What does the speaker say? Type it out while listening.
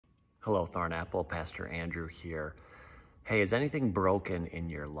Hello, Thornapple. Pastor Andrew here. Hey, is anything broken in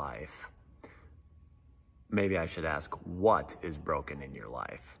your life? Maybe I should ask, what is broken in your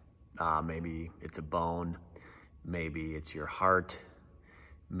life? Maybe it's a bone. Maybe it's your heart.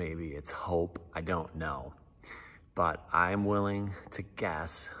 Maybe it's hope. I don't know. But I'm willing to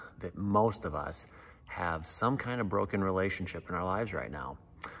guess that most of us have some kind of broken relationship in our lives right now.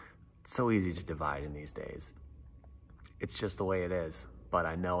 It's so easy to divide in these days. It's just the way it is. But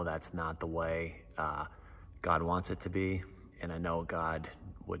I know that's not the way God wants it to be. And I know God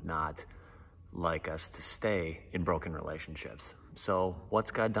would not like us to stay in broken relationships. So what's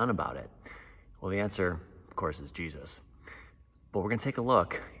God done about it? Well, the answer, of course, is Jesus. But we're going to take a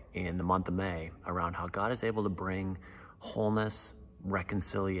look in the month of May around how God is able to bring wholeness,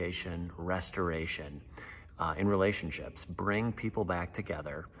 reconciliation, restoration in relationships, bring people back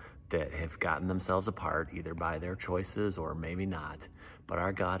together that have gotten themselves apart either by their choices or maybe not. But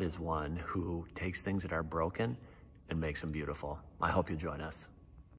our God is one who takes things that are broken and makes them beautiful. I hope you'll join us.